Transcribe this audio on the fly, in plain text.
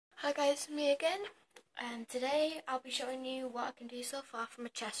Hi guys, it's me again, and today I'll be showing you what I can do so far from a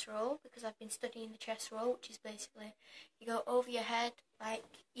chest roll, because I've been studying the chest roll, which is basically you go over your head, like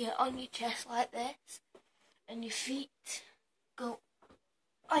you're on your chest like this, and your feet go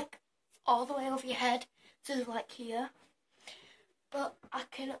like all the way over your head, sort of like here. But I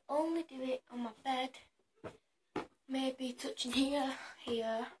can only do it on my bed, maybe touching here,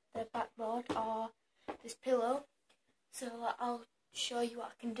 the backboard, or this pillow. So I'll show you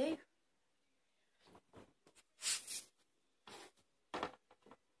what I can do.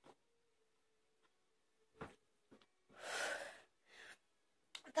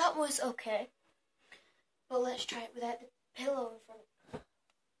 That was okay, but let's try it without the pillow in front.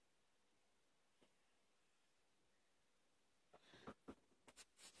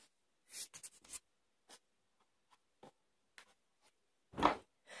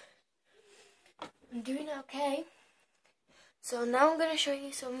 I'm doing okay. So now I'm going to show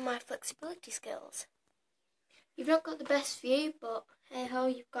you some of my flexibility skills. You've not got the best view, but hey ho,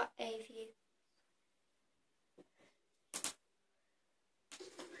 you've got a view.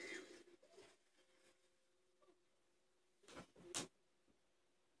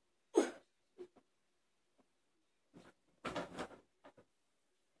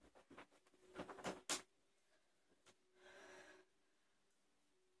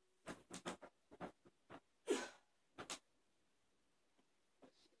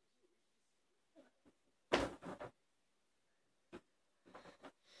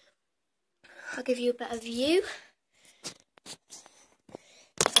 I'll give you a better view,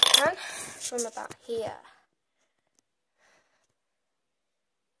 if I can, from about here.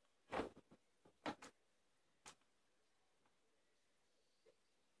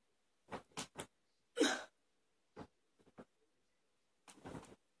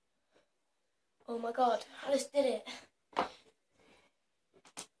 Oh my god, I just did it.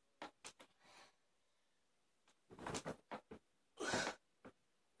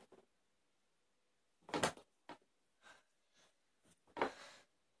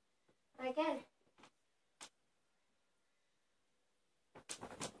 Again.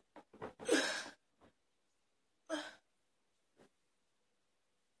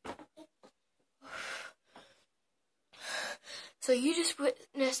 So you just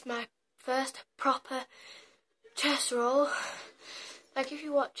witnessed my first proper chest roll. Thank you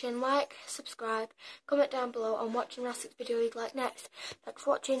for watching. Like, subscribe, comment down below on what gymnastics video you'd like next. Thanks for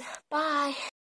watching. Bye.